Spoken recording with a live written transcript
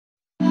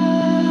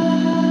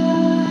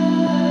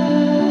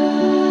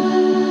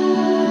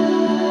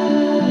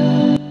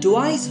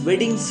Twice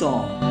wedding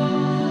song.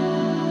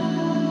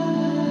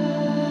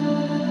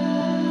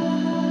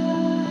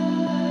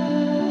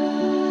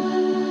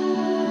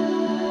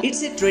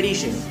 It's a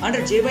tradition under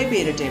JYP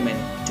Entertainment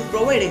to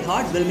provide a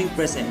heartwarming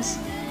presence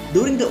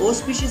during the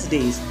auspicious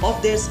days of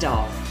their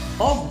staff,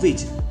 of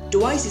which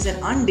Twice is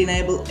an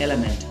undeniable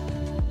element.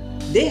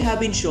 They have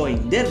been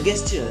showing their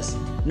gestures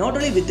not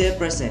only with their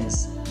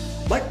presence,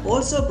 but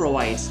also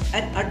provides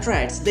and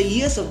attracts the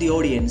ears of the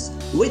audience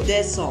with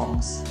their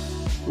songs.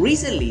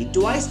 Recently,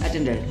 Twice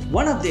attended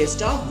one of their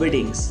staff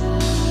weddings.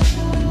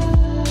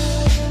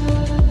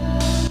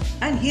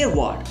 And hear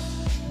what?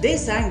 They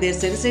sang their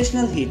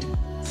sensational hit,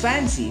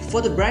 Fancy,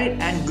 for the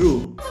bride and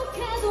groom.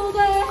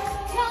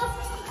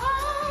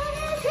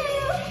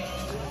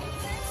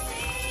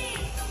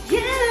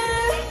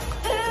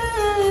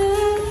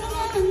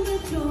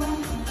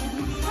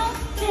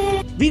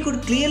 We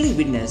could clearly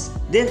witness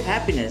their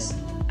happiness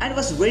and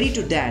was ready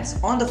to dance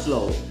on the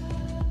floor.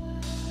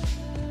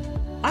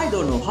 I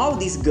don't know how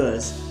these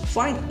girls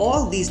find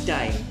all this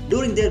time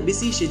during their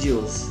busy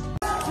schedules.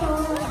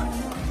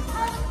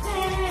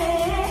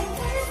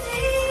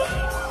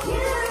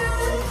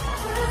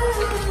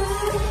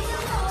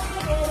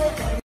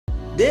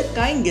 Their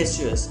kind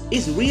gestures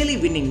is really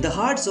winning the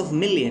hearts of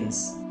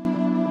millions.